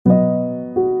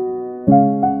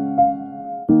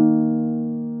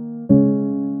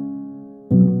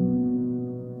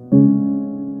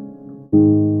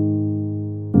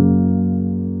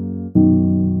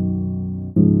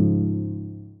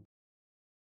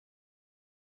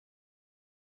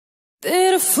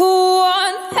Beautiful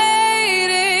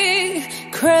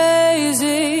 180,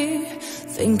 crazy,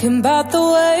 thinking about the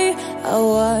way I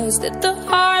was. Did the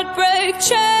heartbreak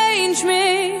change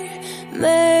me?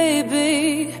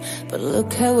 Maybe, but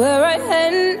look at where I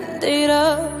ended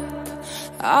up.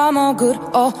 I'm all good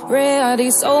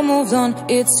already, so moved on.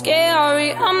 It's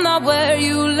scary, I'm not where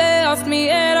you left me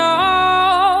at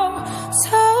all.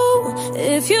 So,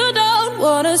 if you don't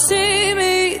wanna see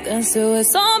me, then still with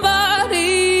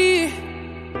somebody.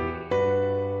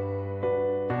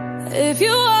 If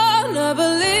you wanna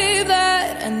believe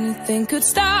that anything could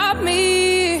stop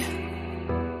me,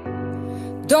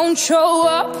 don't show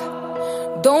up,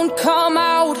 don't come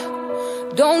out,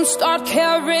 don't start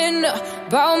caring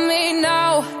about me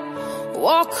now.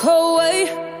 Walk away,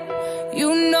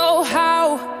 you know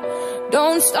how.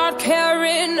 Don't start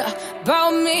caring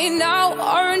about me now.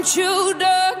 Aren't you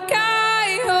the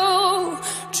guy who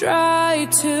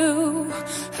tried to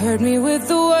hurt me with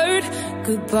the word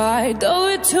goodbye? Though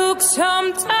it took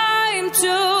some time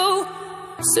to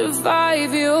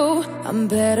survive you, I'm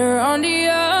better on the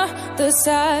other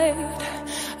side.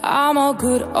 I'm all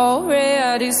good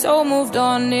already, so moved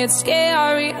on. It's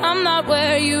scary, I'm not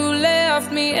where you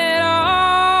left me at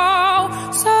all.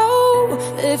 So,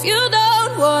 if you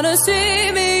don't wanna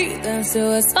see me, then still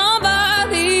with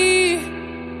somebody.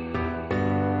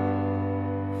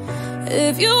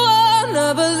 If you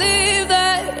wanna believe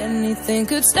that anything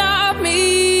could stop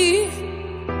me,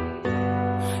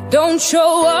 don't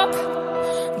show up,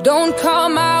 don't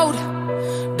come out,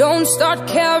 don't start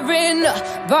caring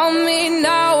about me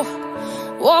now.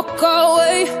 Walk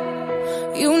away,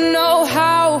 you know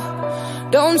how.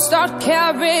 Don't start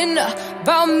caring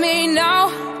about me now.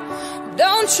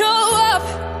 Don't show up,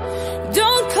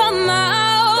 don't come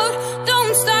out,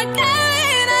 don't start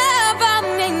caring about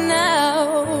me now.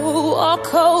 Walk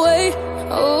away,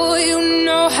 oh you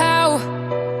know how.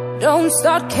 Don't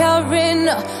start caring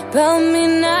about me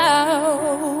now.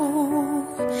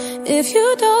 If you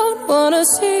don't wanna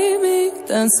see me,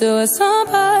 then still with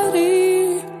somebody.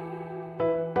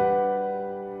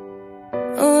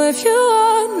 Oh, if you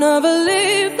wanna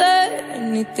believe that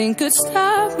anything could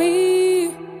stop me.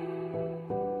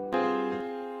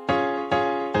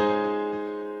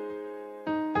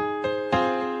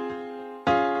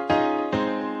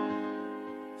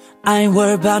 I ain't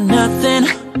worried about nothing,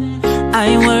 I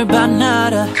ain't worried about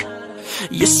nada.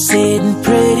 You're sitting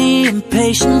pretty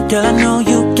impatient, girl, I know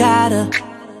you gotta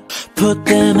put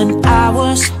them in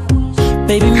hours,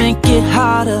 baby, make it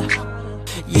harder.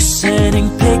 You're sending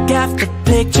pic after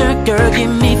picture, girl, get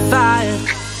me fired.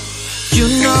 You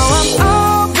know I'm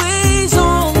always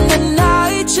on the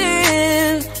night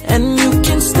shift, and you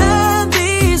can stand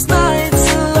these nights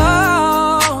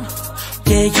alone.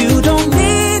 Yeah, you don't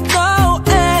need no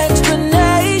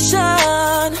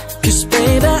explanation, 'cause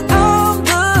baby, I'm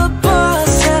the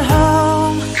boss at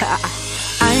home.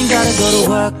 I ain't gotta go to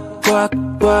work, work,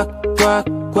 work, work,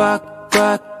 work,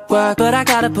 work, work, but I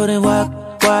gotta put in work,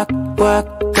 work, work,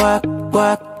 work,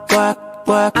 work, work,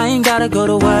 work. I ain't gotta go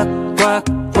to work, work,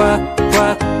 work,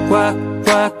 work, work,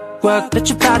 work, work. Let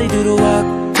your body do the work,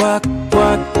 work,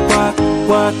 work, work,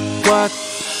 work, work.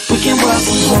 We can work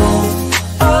from home,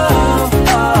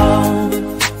 oh, oh.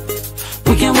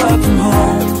 We can work from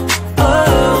home,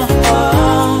 oh,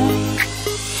 oh.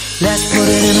 Let's put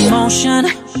it in motion,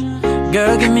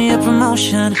 girl, give me a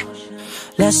promotion.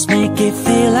 Let's make it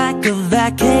feel like a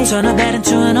vacation, turn a bed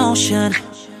into an ocean.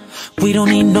 We don't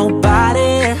need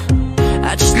nobody,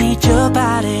 I just need your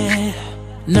body.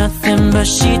 Nothing but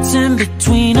sheets in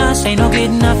between us, ain't no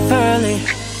getting up early.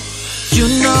 You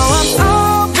know I'm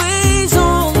always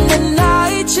on the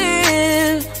night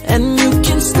shift, and you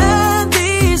can stand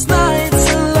these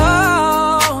nights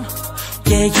alone.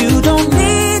 Yeah, you don't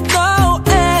need no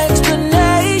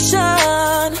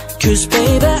explanation, 'cause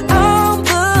baby, I'm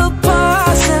the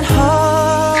boss at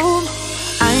home.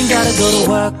 I ain't gotta go to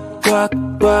work, work,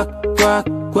 work, work,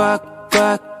 work,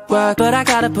 work, work, but I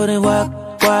gotta put in work,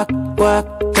 work, work,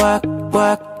 work,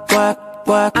 work, work,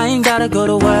 work. I ain't gotta go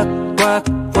to work, work,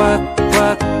 work,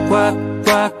 work, work,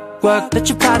 work, work. Let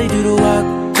your body do the work,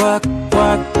 work,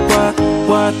 work, work,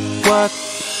 work, work.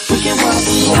 We can work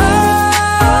from home,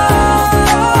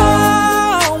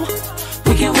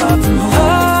 we can work from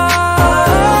home,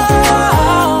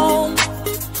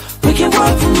 we can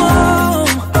work from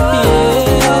home,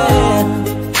 yeah.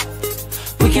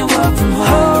 We can work from home.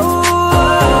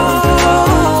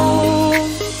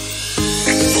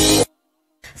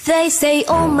 They say,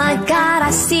 oh my God,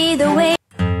 I see the way.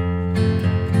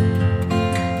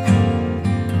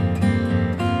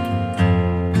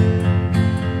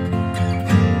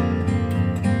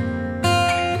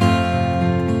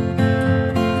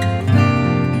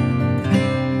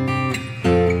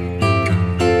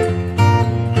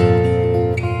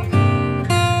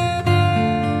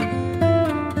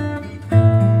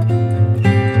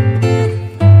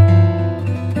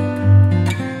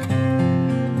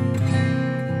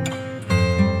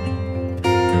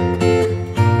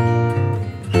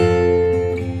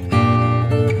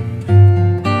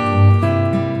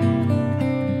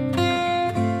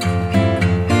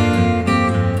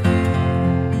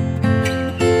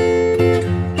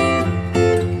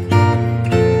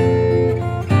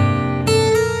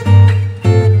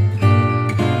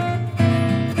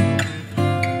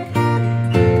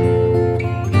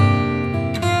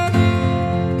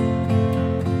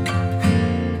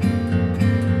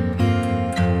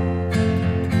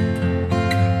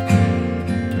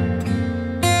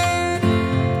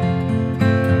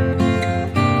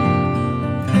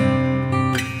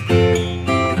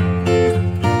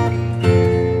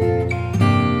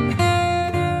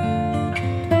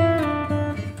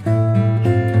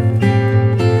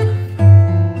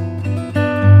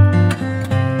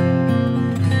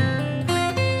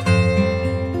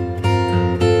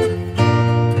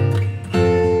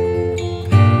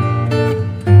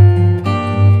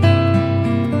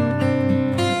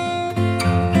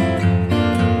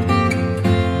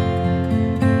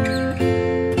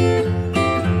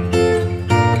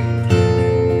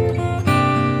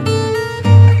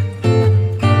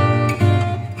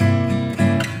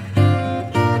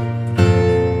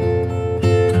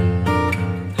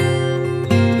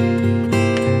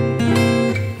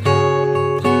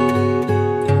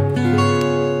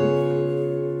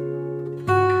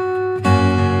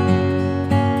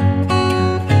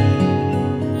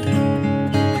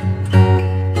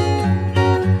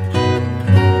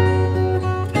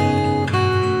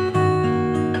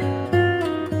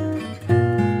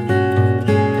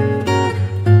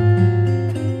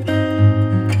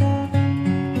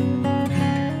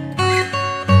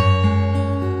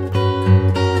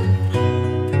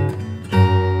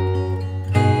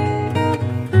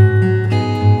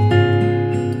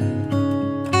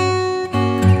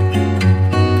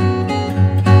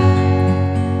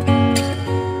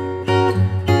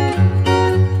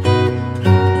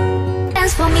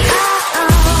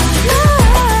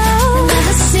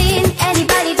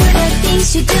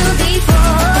 you do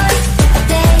before.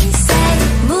 They say,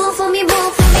 move for me,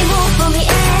 move for me, move for me,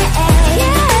 yeah.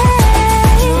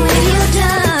 When you're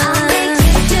done, I'll make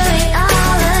you do it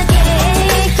all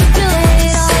again. Do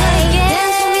it all again.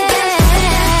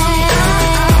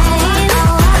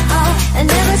 I've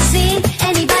never seen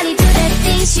anybody do the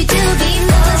things you do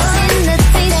before. Seen the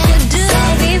things you do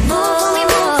before.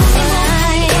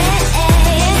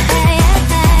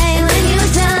 When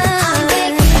you're done, I'll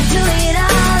make you do it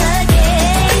all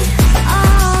again,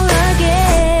 all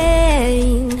again.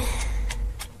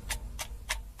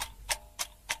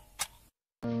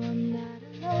 I'm not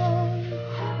alone.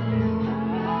 No, I'm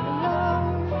not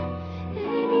alone.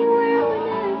 Anywhere,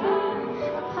 whenever,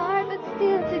 apart but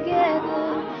still together.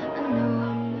 I know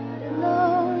I'm not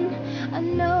alone. I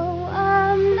know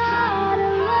I'm not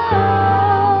alone.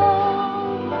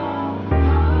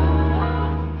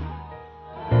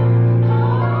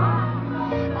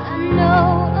 I know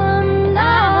I'm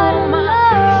not alone.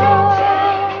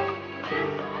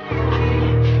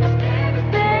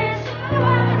 There's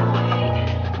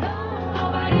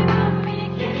nobody but me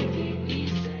can keep me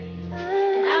safe.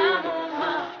 I'm on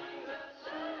my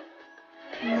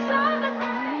it's all the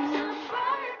things I'm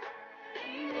fighting.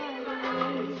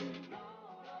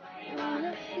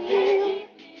 Wanna feel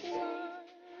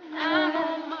I'm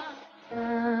on my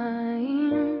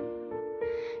fine.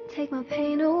 Take my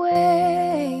pain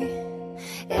away.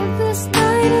 If this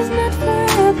night is not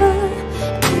forever,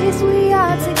 at least we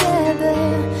are together.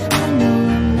 I know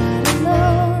I'm not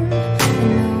alone. I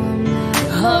know I'm not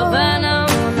alone. Havana,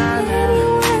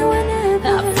 Anywhere,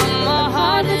 whenever, my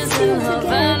heart is in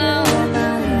Havana. I'm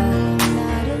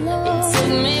not alone. Took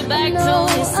me back to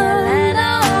East I'm Atlanta.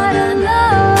 not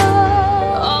alone.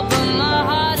 Oh, but my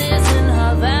heart is in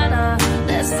Havana.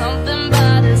 There's something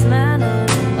about his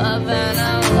manners. Havana.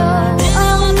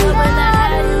 I'm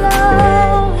not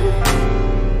alone.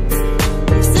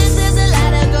 This is a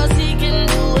ladder, girl, she can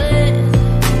do it.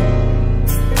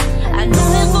 I know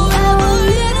him forever,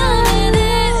 you know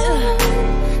it.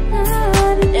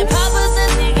 And Papa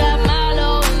says he got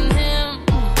Milo in him.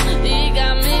 He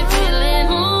got me feeling,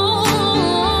 ooh.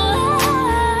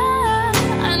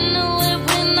 I knew it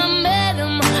when I met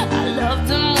him. I loved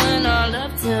him when I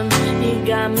left him. He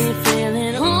got me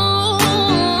feeling, ooh.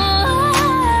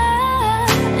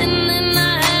 And then I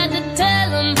had to tell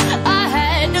him I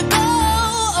had to go.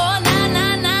 Oh, na na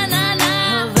na na na.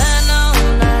 Havana,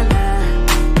 oh, na na.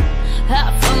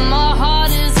 Half of my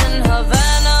heart is in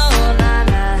Havana, oh, na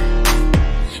na.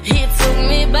 He took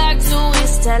me back to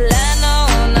East Atlanta,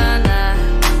 oh, na na.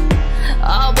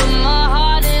 Oh, but my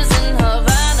heart is in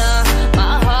Havana.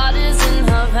 My heart is in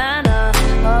Havana,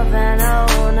 Havana,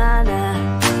 oh, na na.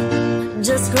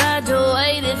 Just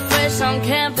graduated fresh on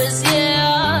campus,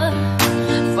 yeah.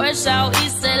 Fresh out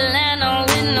East Atlanta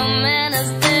with no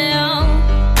manners down.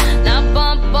 Now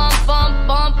bump, bump, bump,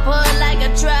 bump her like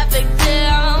a traffic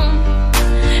jam.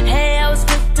 Hey, I was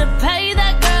quick to pay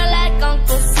that girl like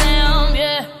Uncle Sam,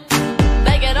 yeah.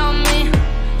 Bake it on me,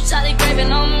 shawty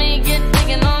craving on me, get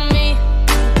digging on me.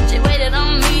 She waited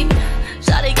on me,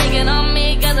 shawty caking on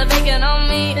me, got the bacon on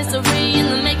me. History in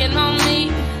the making on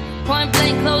me. Point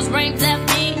blank, close range, left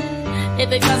me.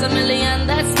 If it costs $1 million,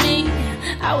 that's me.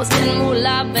 I was getting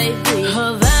moolah, baby.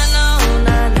 Havana, oh,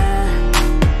 na na.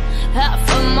 Half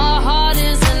of my heart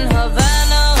is in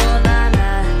Havana, oh, na na.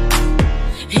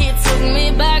 He took me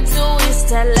back to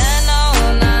East Atlanta,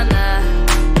 oh, na na.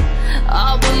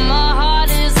 Oh, but my heart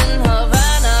is in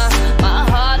Havana. My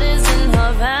heart is in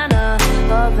Havana,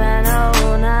 Havana,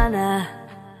 oh, na na.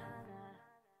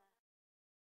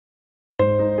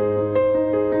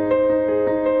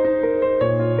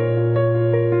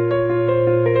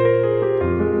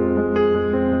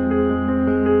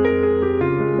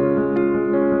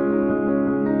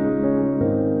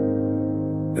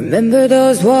 Remember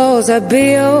those walls I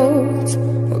built?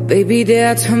 Well, baby,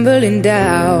 they're tumbling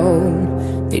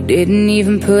down. They didn't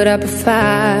even put up a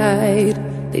fight.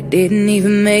 They didn't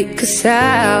even make a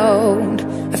sound.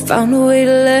 I found a way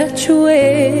to let you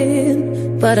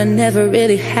in, but I never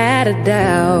really had a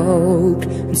doubt.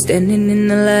 I'm standing in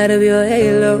the light of your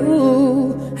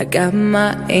halo. I got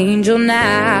my angel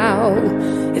now.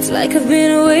 It's like I've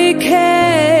been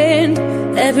awakened.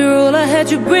 Every rule I had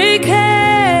you breaking.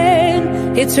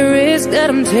 It's a risk that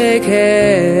I'm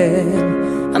taking.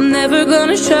 I'm never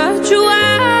gonna shut you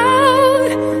out.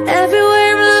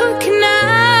 Everywhere I'm looking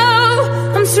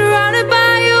now, I'm surrounded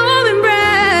by your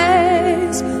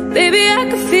embrace. Baby, I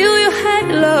can feel your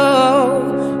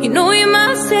halo. You know you're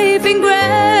my saving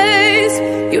grace.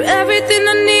 You're everything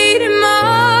I need and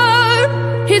more.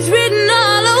 It's written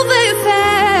all over your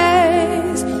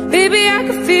face. Baby, I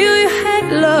can feel your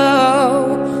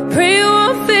halo.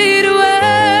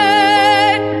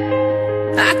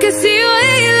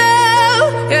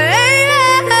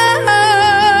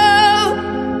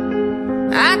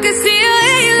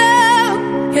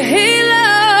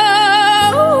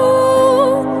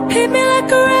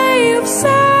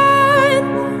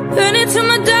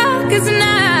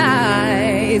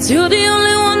 'cause you're the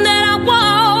only one that I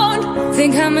want.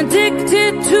 Think I'm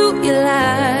addicted to your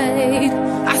light.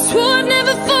 I swore I'd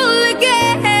never fall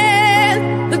again,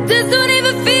 but this don't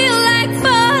even feel like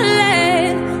falling.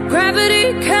 Gravity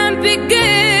can't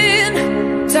begin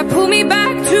to pull me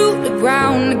back to the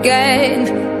ground again.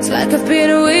 It's like I've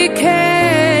been a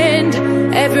weekend.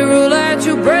 Every rule that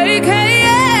you break,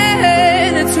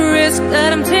 it's a risk that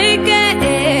I'm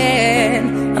taking.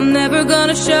 I'm never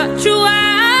gonna shut you out.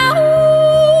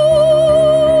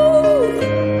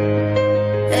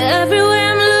 Everywhere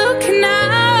I'm looking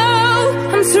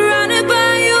now, I'm surrounded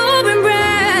by your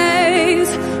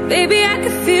embrace. Baby, I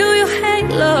can feel your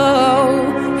halo.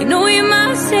 You know you're my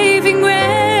saving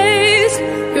grace.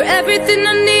 You're everything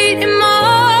I need and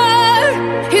more.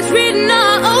 It's written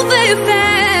all over your face.